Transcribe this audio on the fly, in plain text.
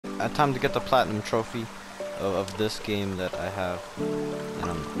time to get the platinum trophy of this game that I have.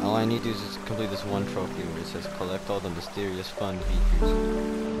 And all I need to do is just complete this one trophy where it says collect all the mysterious fun beakers,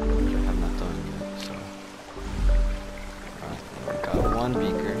 which I have not done yet. So, alright, got one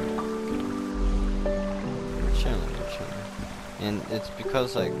beaker. We're chilling. And it's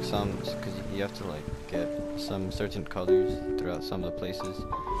because like because you have to like get some certain colors throughout some of the places.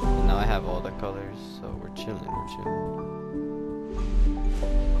 And now I have all the colors, so we're chilling. Okay.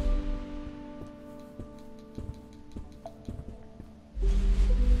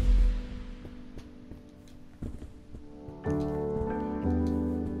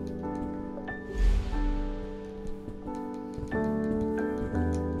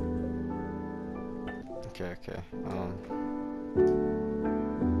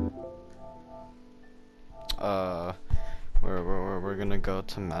 We're gonna go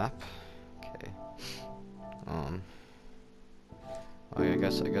to map. Okay. Okay, I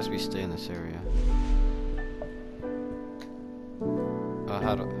guess we stay in this area.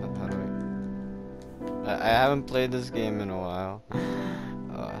 How do I haven't played this game in a while.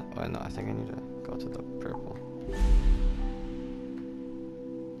 Oh no, I think I need to go to the purple.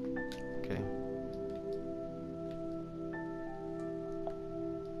 Okay.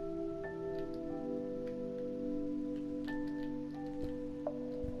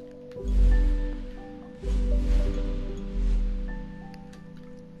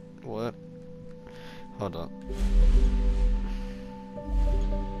 What? Hold up.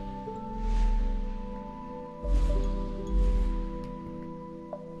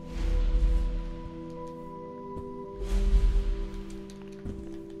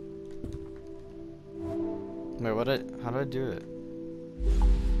 Wait, how do I do it?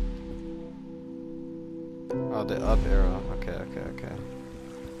 Oh, the up arrow. Okay.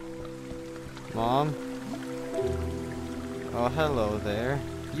 Mom? Oh, hello there.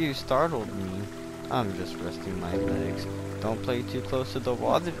 You startled me. I'm just resting my legs. Don't play too close to the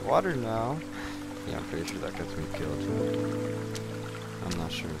water now. Yeah, I'm pretty sure that gets me killed. I'm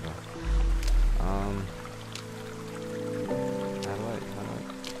not sure though. How do I,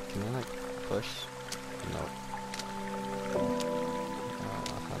 can I like push? Nope. How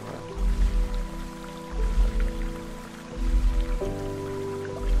do I?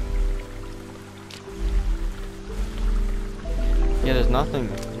 Yeah, there's nothing.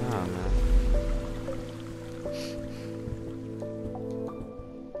 Oh man.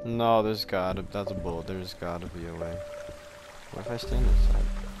 No, that's a bull. There's gotta be a way. What if I stand inside?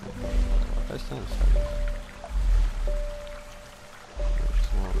 What if I stand inside? It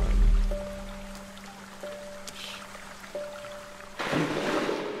just won't let me.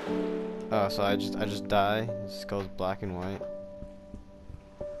 Oh, so I just die. It just goes black and white.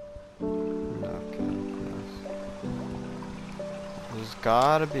 Okay, nice. There's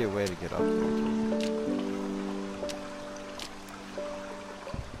gotta be a way to get up there.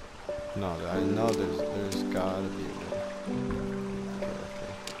 No, I know there's gotta be a way.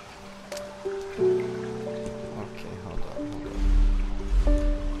 Okay, hold up.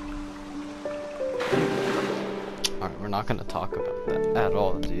 Alright, we're not gonna talk about that at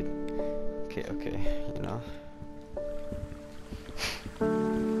all, dude. Okay, you know.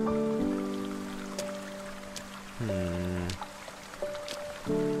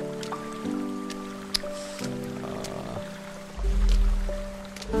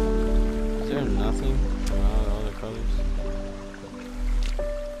 Is there nothing around all the colors?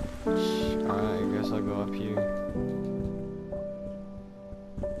 Alright, I guess I'll go up here.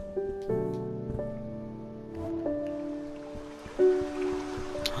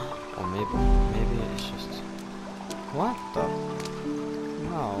 Maybe it's just... What the?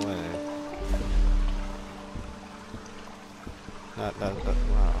 No way.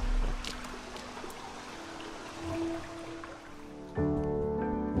 Wow.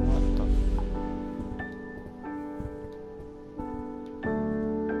 What the?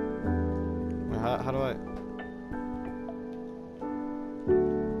 Wait, how do I...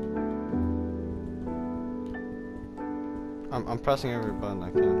 I'm pressing every button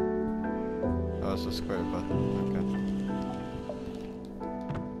I can. Oh, it's a square button. Okay.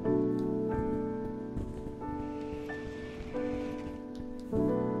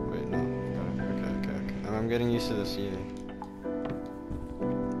 Wait, no. Okay. I'm getting used to this. Yeah.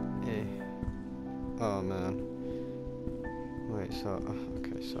 Hey. Oh man. Wait. So.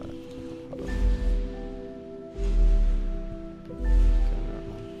 Okay. So. Hold on.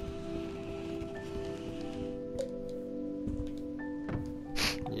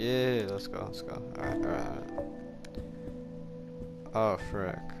 Yeah, let's go. Alright. Oh,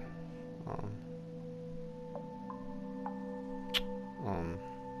 frick.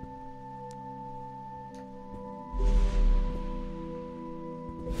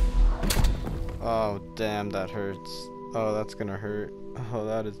 Oh, damn, that hurts. Oh, that's gonna hurt. Oh,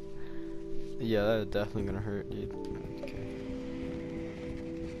 that is... Yeah, that is definitely gonna hurt, dude. Okay.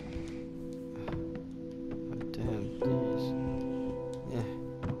 Oh, damn, please. Yeah.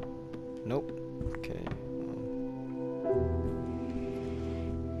 Nope. Okay.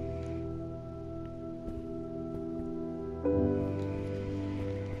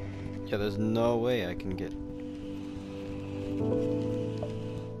 Yeah, there's no way I can get...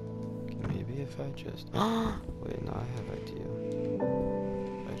 Okay, maybe if I just... Wait, no, I have idea.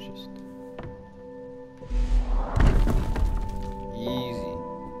 I just... Easy.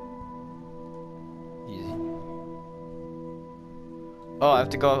 Easy. Oh, I have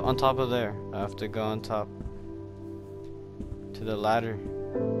to go on top of there. I have to go on top. To the ladder.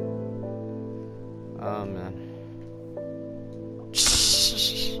 Oh, man.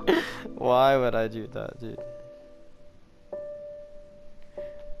 Why would I do that, dude?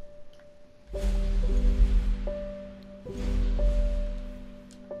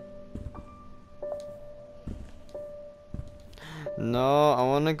 No, I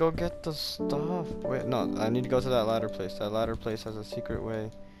want to go get the stuff. Wait, no, I need to go to that ladder place. That ladder place has a secret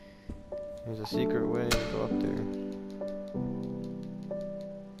way. There's a secret way to go up there.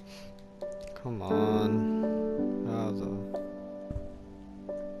 Come on.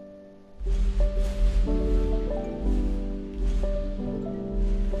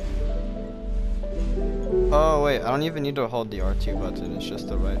 Oh, oh, wait, I don't even need to hold the R2 button. It's just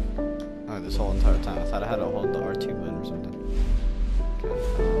the right. Oh, this whole entire time. I thought I had to hold the R2 button or something.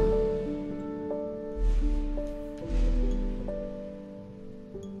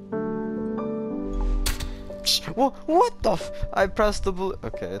 What the f— I pressed the blue—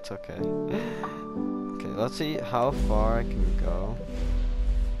 Okay, it's okay. Okay, let's see how far I can go.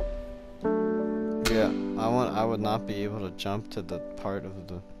 Yeah, I would not be able to jump to the part of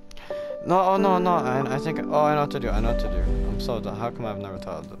the... No, oh no, no, I think, oh, I know what to do, I know what to do. I'm so dumb. How come I've never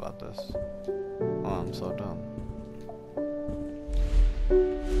thought about this? Oh, I'm so dumb.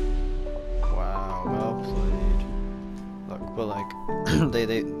 Wow, well played. Look, but like,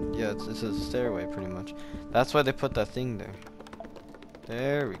 yeah, it's a stairway pretty much. That's why they put that thing there.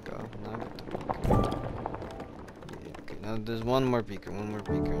 There we go. Now I got the beaker. Yeah, okay, now there's one more beaker I need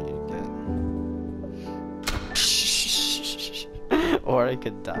to get. Or I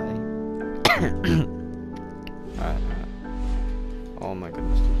could die. Alright. Oh my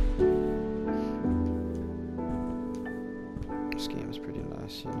goodness, dude. This game is pretty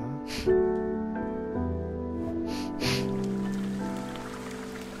nice, you know?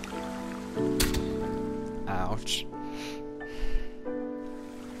 Ouch.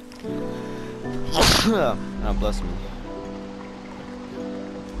 Oh, bless me.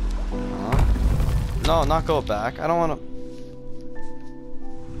 Huh? No, not go back. I don't want to.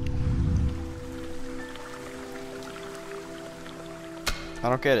 I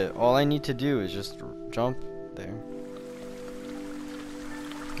don't get it. All I need to do is just jump there.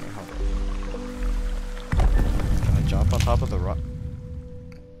 Okay, hold on. Can I jump on top of the rock?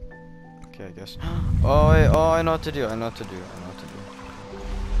 Okay, I guess. Oh, wait. Oh, I know what to do. Let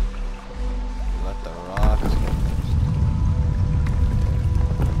the rocks go first.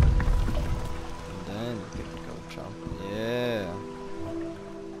 And then you can go jump. Yeah.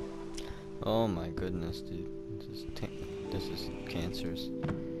 Oh my goodness, dude. This is cancerous.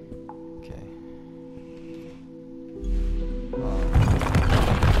 Okay.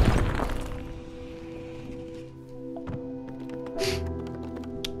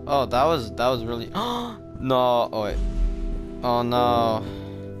 Oh, that was really. No. Oh wait. Oh no.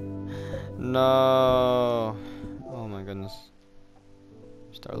 No. Oh my goodness.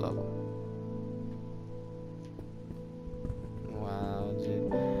 Start level. Wow,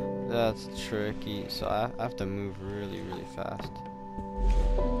 dude. That's tricky. So I have to move really, really fast.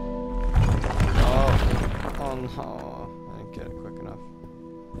 Oh. Oh no. I didn't get it quick enough.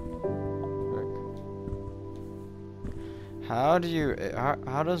 Frick. How do you...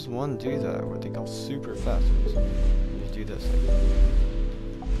 How does one do that where they go super fast? You do this.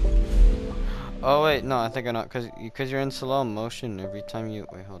 Oh wait, no, I think I know. Cause you're in slow motion every time you...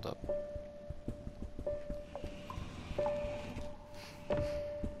 Wait, hold up.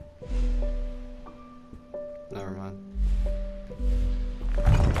 Never mind.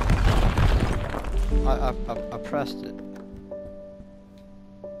 I pressed it.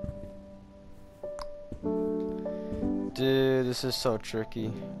 Dude, this is so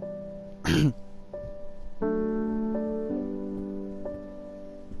tricky.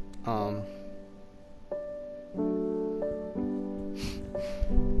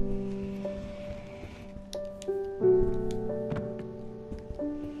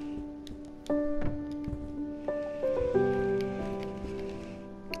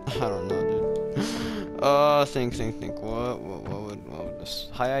 Think. What would this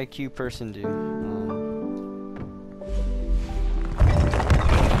high IQ person do?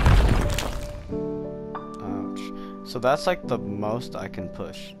 Ouch. So that's like the most I can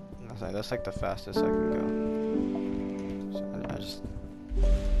push. That's like the fastest I can go. So I just.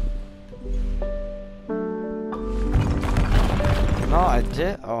 No, I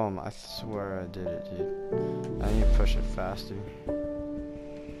did. Oh, I swear I did it, dude. I need to push it faster.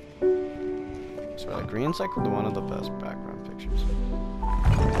 So like green's like one of the best background pictures.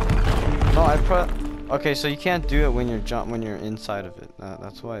 No, okay, so you can't do it when you're inside of it.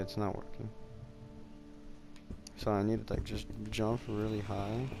 That's why it's not working. So I need to like just jump really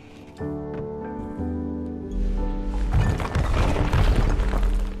high.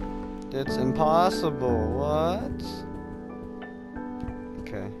 It's impossible. What?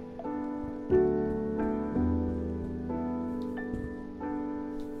 Okay.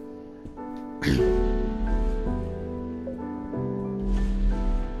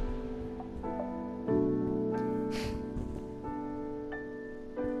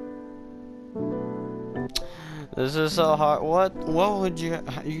 This is so hard. What would you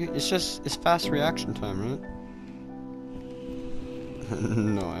it's fast reaction time, right?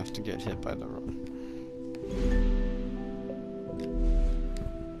 No, I have to get hit by the rope.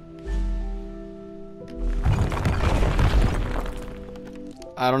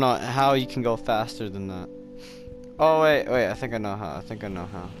 I don't know how you can go faster than that. Oh wait, I think I know how.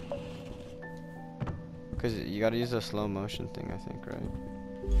 Cause you gotta use the slow motion thing, I think, right?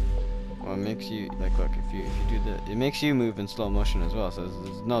 Well, it makes you like look if you do that, it makes you move in slow motion as well. So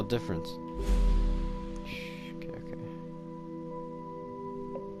there's no difference. Okay.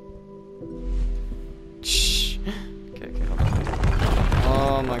 Shh. Okay, hold on.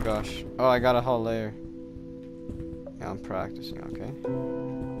 Oh my gosh. Oh, I got a whole layer. Yeah, I'm practicing. Okay.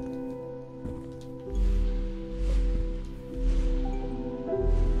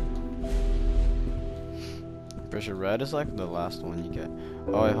 Pressure red is like the last one you get.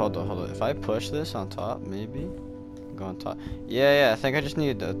 Oh wait, hold on. If I push this on top, maybe go on top. Yeah. I think I just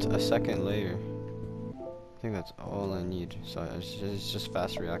need a second layer. I think that's all I need. So it's just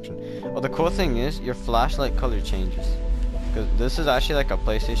fast reaction. Well, the cool thing is your flashlight color changes, because this is actually like a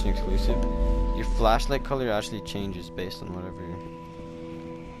PlayStation exclusive. Your flashlight color actually changes based on whatever.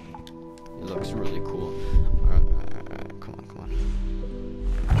 It looks really cool. Alright, come on.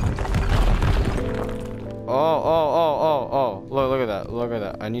 Oh, look at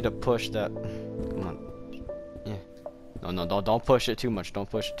that. I need to push that. Come on. Yeah. No, don't push it too much. Come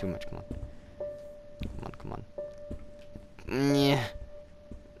on. Yeah.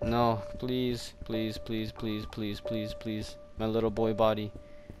 No, please. My little boy body.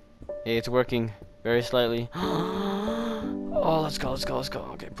 Hey, it's working. Very slightly. Oh, let's go.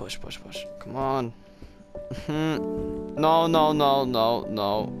 Okay, push. Come on. No,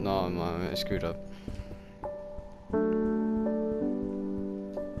 I screwed up.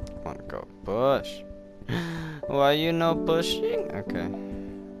 Come on, go. Push. Why you no pushing? Okay.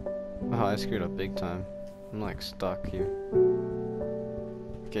 Oh, I screwed up big time. I'm like stuck here.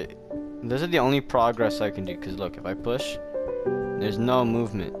 Okay. This is the only progress I can do, because look, if I push, there's no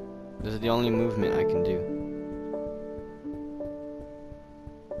movement. This is the only movement I can do.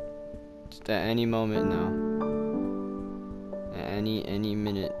 Just at any moment now. At any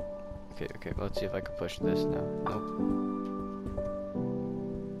minute. Okay, let's see if I can push this now. Nope.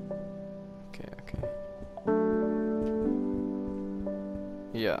 Okay.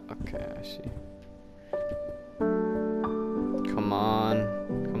 Yeah, okay, I see. Come on.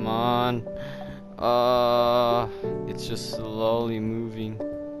 It's just slowly moving.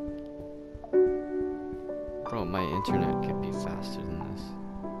 Bro, my internet could be faster than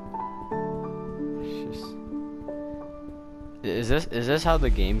this. Is this how the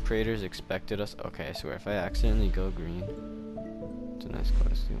game creators expected us? Okay, I swear, if I accidentally go green, it's a nice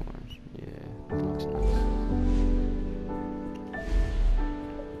costume orange. Yeah, it looks nice.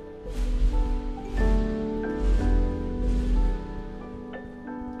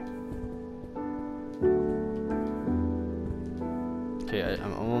 Okay,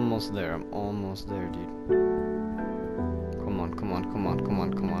 I'm almost there. Dude. Come on.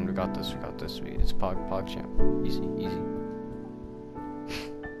 We got this. It's Pog champ. Easy.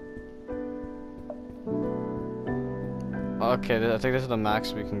 Okay, I think this is the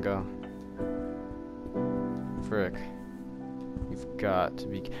max we can go. Frick. You've got to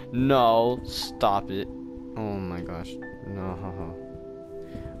be... No! Stop it. Oh my gosh. No.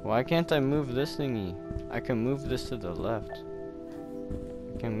 Why can't I move this thingy? I can move this to the left.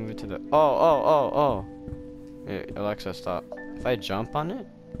 I can move it to the... Oh! Hey, Alexa, stop. If I jump on it,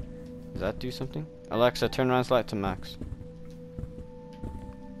 does that do something? Alexa, turn Ryan's light to max.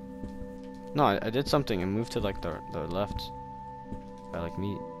 No, I did something and moved to like the left. By like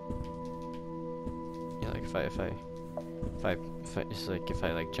me. Yeah, like if I it's like if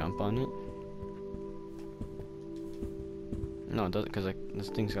I like jump on it. No, it doesn't, cause like this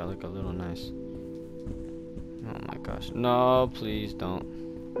thing's got like a little nice. Oh my gosh! No, please don't.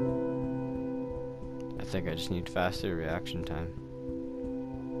 I think I just need faster reaction time.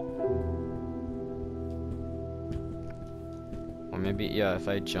 Or maybe, yeah, if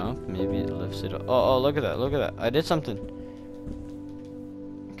I jump, maybe it lifts it up. Oh, look at that! Look at that! I did something.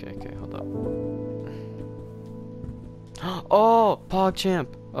 Okay, hold up. Oh, PogChamp!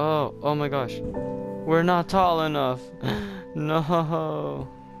 Oh my gosh! We're not tall enough. No.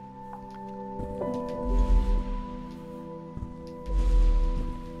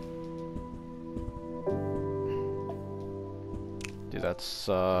 Dude, that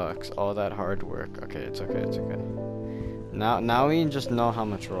sucks. All that hard work. Okay, it's okay. It's okay. Now we just know how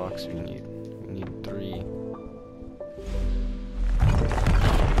much rocks we need. We need 3.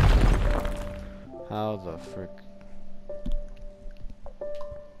 How the frick?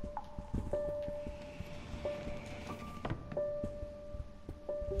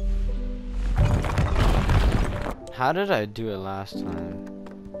 How did I do it last time?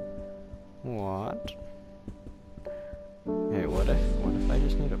 What? Hey, what if I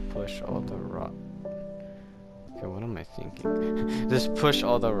just need to push all the rock? Okay, what am I thinking? Just push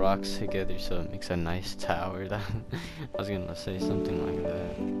all the rocks together so it makes a nice tower. I was gonna say something like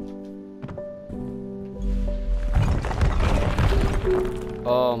that.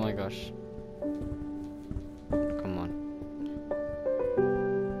 Oh my gosh. Come on.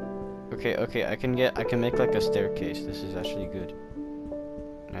 Okay, I can make like a staircase. This is actually good.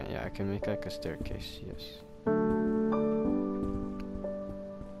 Yeah, I can make like a staircase, yes.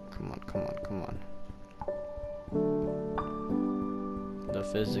 Come on. The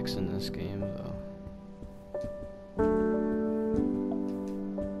physics in this game, though.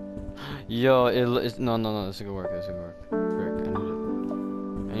 Yo, it's no, this is gonna work. Frick,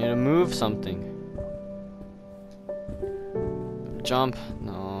 I need to move something. Jump.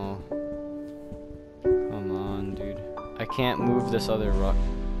 No. Come on, dude. I can't move this other rock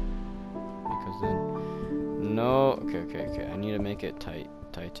because then. No. Okay. I need to make it tight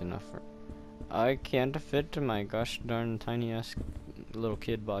enough for. I can't fit my gosh darn tiny ass little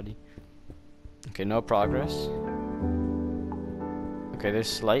kid body. Okay, no progress. Okay, there's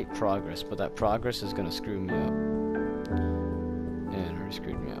slight progress, but that progress is gonna screw me up. Yeah, it already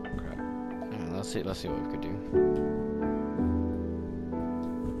screwed me up. Crap. Yeah, let's see what we could do.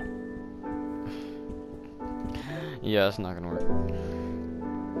 Yeah, it's not gonna work.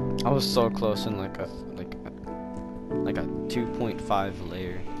 I was so close in like a 2.5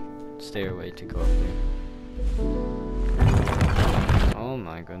 layer stairway to go up there. Oh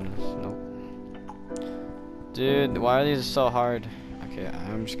my goodness, nope. Dude, why are these so hard? Okay,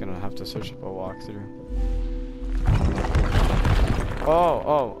 I'm just gonna have to search up a walkthrough.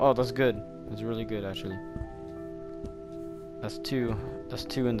 Oh, that's good. That's really good, actually. That's two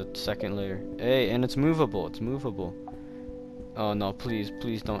in the second layer. Hey, and it's movable. Oh no, please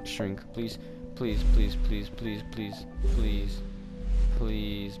don't shrink. Please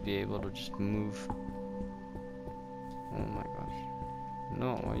be able to just move. Oh my gosh.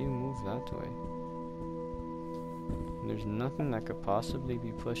 No, why you move that way? There's nothing that could possibly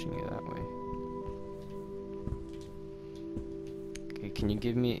be pushing you that way. Okay, can you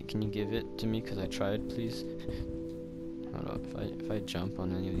give it to me? Cause I tried, please. Hold up, if I jump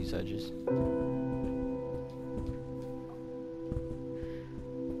on any of these edges.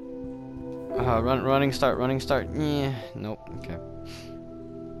 Running start. Yeah, nope. Okay.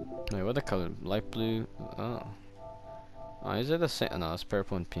 Wait, what the color? Light blue. Oh, is it the same? No, it's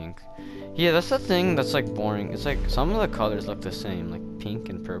purple and pink. Yeah, that's the thing that's like boring. It's like some of the colors look the same, like pink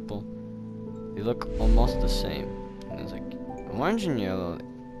and purple. They look almost the same. And it's like orange and yellow.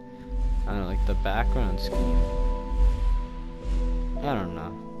 I don't know, like the background scheme. I don't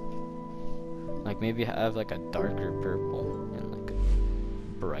know. Like maybe have like a darker purple and like a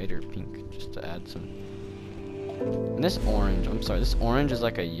brighter pink just to add some. And this orange, I'm sorry, this orange is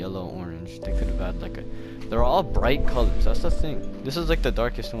like a yellow orange. They could have had like a. They're all bright colors. That's the thing. This is like the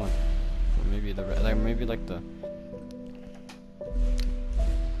darkest one. Or maybe the red. Like maybe like the.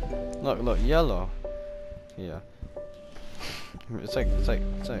 Look, yellow. Yeah. It's like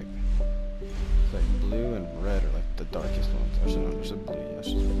blue and red are like the darkest ones. Actually, no, there's a blue. Yeah, it's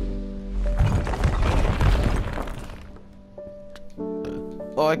just blue.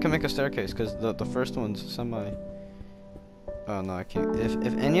 Oh, I can make a staircase because the first one's semi. Oh no, I can't.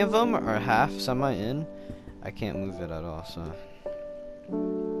 If any of them are half semi in, I can't move it at all. So.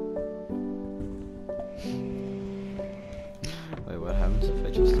 Wait, what happens if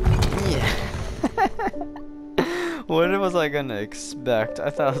I just? Yeah. What was I gonna expect? I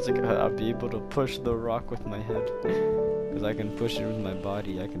thought I was like, I'd be able to push the rock with my head, because I can push it with my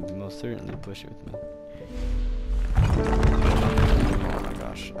body. I can most certainly push it with my. Oh my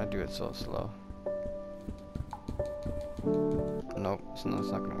gosh, I do it so slow. Nope, it's not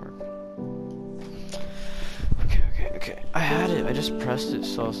gonna work. Okay. I had it. I just pressed it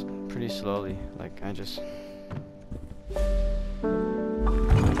pretty slowly. Like I just.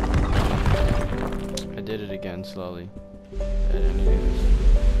 I did it again slowly. Okay.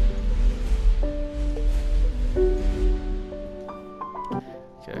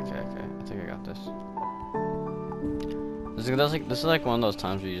 I think I got this. This is like one of those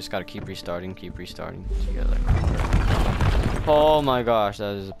times where you just gotta keep restarting. So you gotta like. Oh my gosh,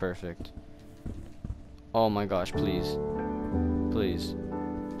 that is perfect. Oh my gosh, please.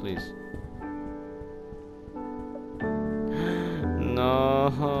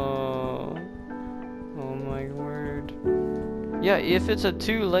 No. Oh my word. Yeah, if it's a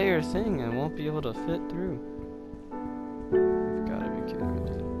 2-layer thing, I won't be able to fit through. You've gotta be kidding me,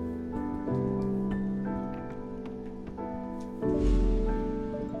 dude.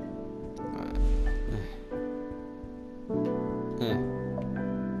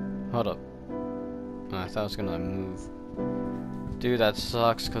 Hold up. Oh, I thought I was gonna move. Dude, that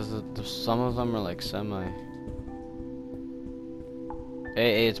sucks, cause some of them are like semi.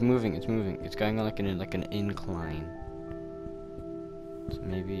 Hey, it's moving. It's going on like an incline. So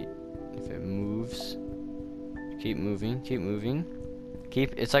maybe if it moves, keep moving.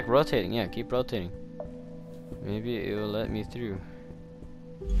 It's like rotating. Yeah, keep rotating. Maybe it will let me through.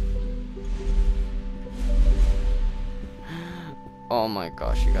 Oh my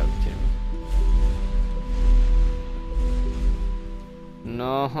gosh, you gotta be kidding me.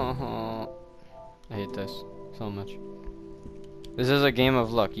 No, I hate this so much. This is a game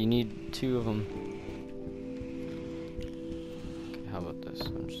of luck. You need 2 of them. Okay, how about this?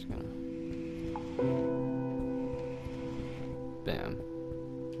 I'm just gonna. Bam.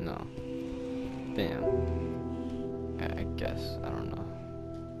 No. Bam. I guess. I don't know.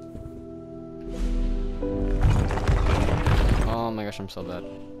 Oh my gosh, I'm so bad.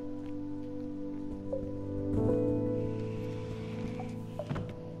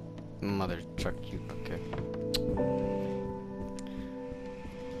 Mother truck you. Okay.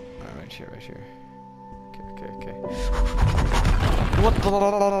 Right here. Okay. What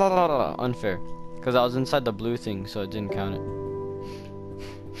the? Unfair. Because I was inside the blue thing, so it didn't count it.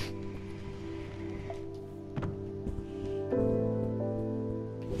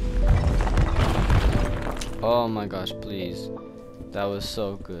 Oh my gosh, please. That was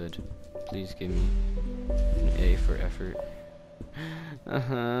so good. Please give me an A for effort.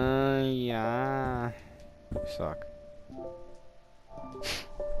 Yeah. Suck.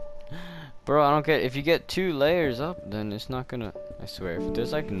 Bro, I don't get. If you get 2 layers up, then it's not gonna. I swear, if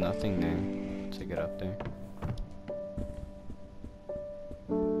there's like nothing there to get up there.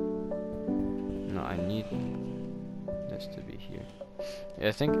 No, I need this to be here. Yeah,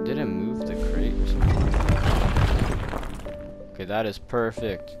 I think did it move the crate or something? Okay, that is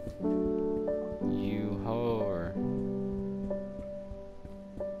perfect. You whore.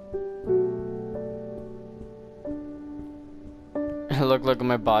 Look,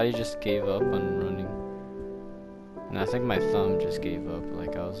 my body just gave up on running. And I think my thumb just gave up.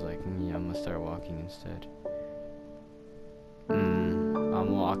 Like, I was like, yeah, I'm gonna start walking instead.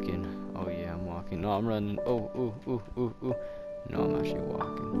 I'm walking. Oh yeah, I'm walking. No, I'm running. Oh, ooh. No, I'm actually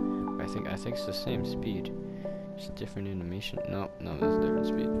walking. I think it's the same speed. Just different animation. No, that's different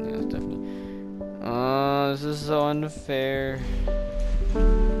speed. Yeah, that's definitely. This is so unfair.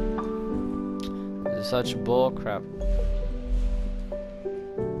 This is such bull crap.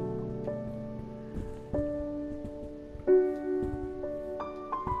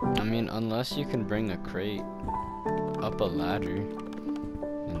 I mean, unless you can bring a crate up a ladder,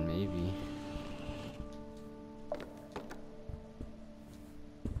 then maybe.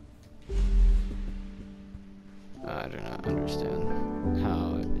 I do not understand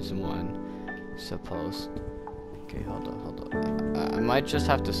how is one supposed. Okay, hold up. I might just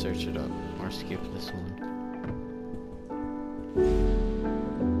have to search it up or skip this one.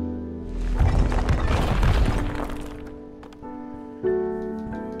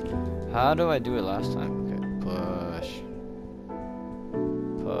 How do I do it last time? Okay, push.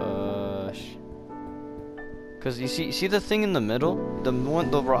 Cause you see the thing in the middle, the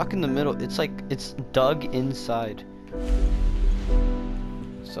rock in the middle. It's like it's dug inside.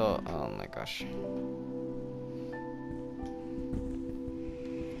 So, oh my gosh.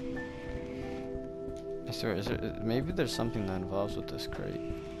 I swear, maybe there's something that involves with this crate.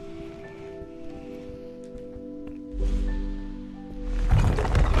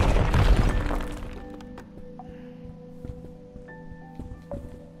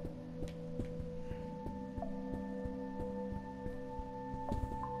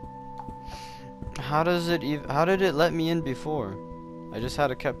 How does it even? How did it let me in before? I just had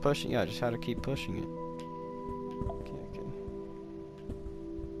to keep pushing. Yeah, I just had to keep pushing it. Okay, okay.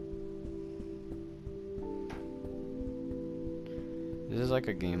 This is like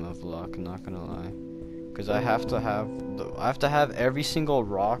a game of luck. I'm not gonna lie, because I have to have every single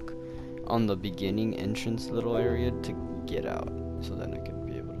rock on the beginning entrance little area to get out, so then I can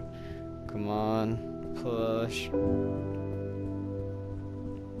be able to. Come on, push.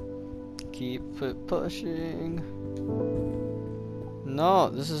 Keep pushing. No,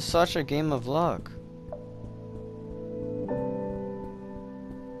 this is such a game of luck.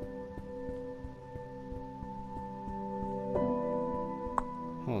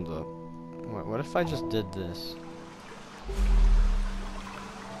 Hold up. What if I just did this?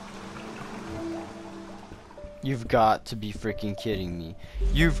 You've got to be freaking kidding me.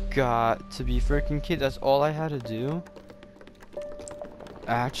 You've got to be freaking kidding. That's all I had to do?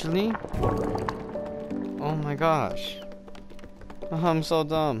 Actually? Oh my gosh. Oh, I'm so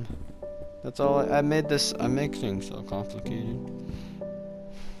dumb. That's all I made this. I make things so complicated.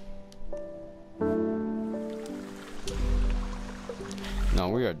 No,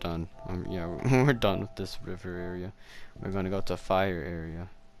 we are done. Yeah, we're done with this river area. We're gonna go to fire area.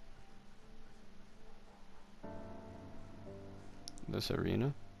 This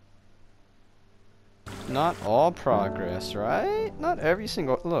arena. Not all progress, right? Not every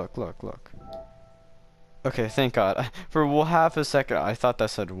single. Look. Okay, thank God. For half a second, I thought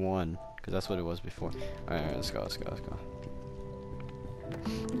that said 1, because that's what it was before. Alright, let's go.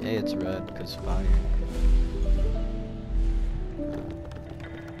 Hey, it's red, because fire.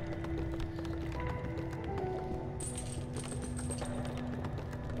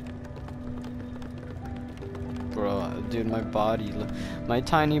 Bro, dude, my body, my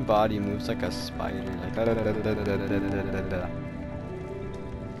tiny body moves like a spider. Like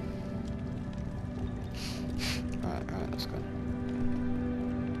Alright, let's go.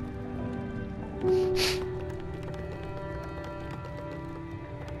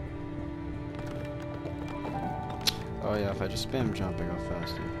 Oh yeah, if I just spam jump, I go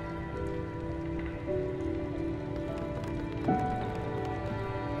faster.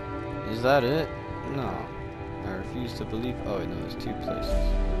 Is that it? No. I refuse to believe. Oh wait, no, there's 2 places.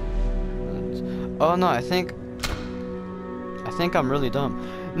 Oh no, I think I'm really dumb.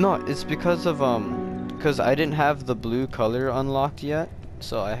 No, it's because of because I didn't have the blue color unlocked yet,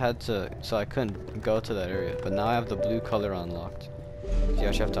 so I couldn't go to that area. But now I have the blue color unlocked. So you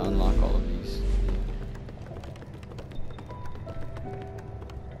actually have to unlock all of these.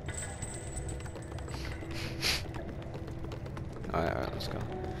 Alright, let's go.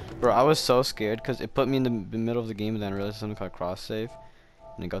 Bro, I was so scared because it put me in the middle of the game and then I realized something called cross save.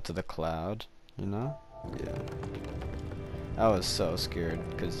 And it got to the cloud, you know? Yeah. I was so scared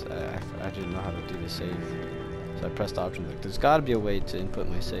because I didn't know how to do the save. So I pressed options like there's gotta be a way to input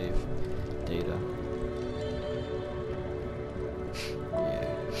my save data.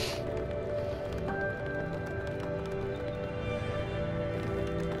 Yeah.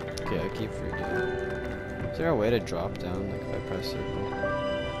 Okay, I keep forgetting. Is there a way to drop down like if I press circle?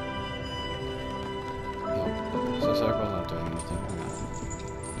 Nope. So circle not doing anything.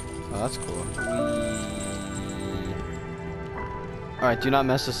 Oh, that's cool. Alright, do not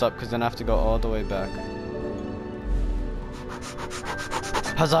mess this up because then I have to go all the way back.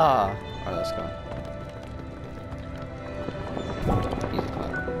 Huzzah! Alright, let's go. Easy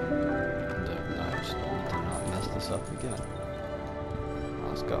clap. No, just do not mess this up again.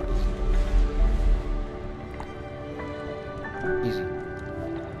 Let's go. Easy.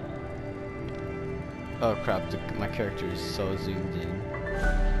 Oh crap, my character is so zoomed in.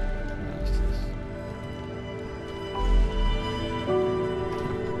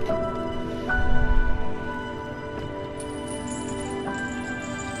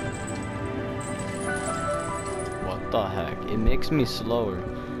 What the heck? It makes me slower.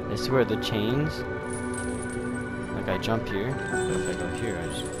 I swear the chains. Like I jump here, but if I go here, I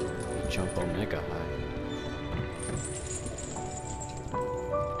just jump omega high.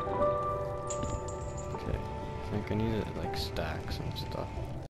 I think I need to like stack some stuff.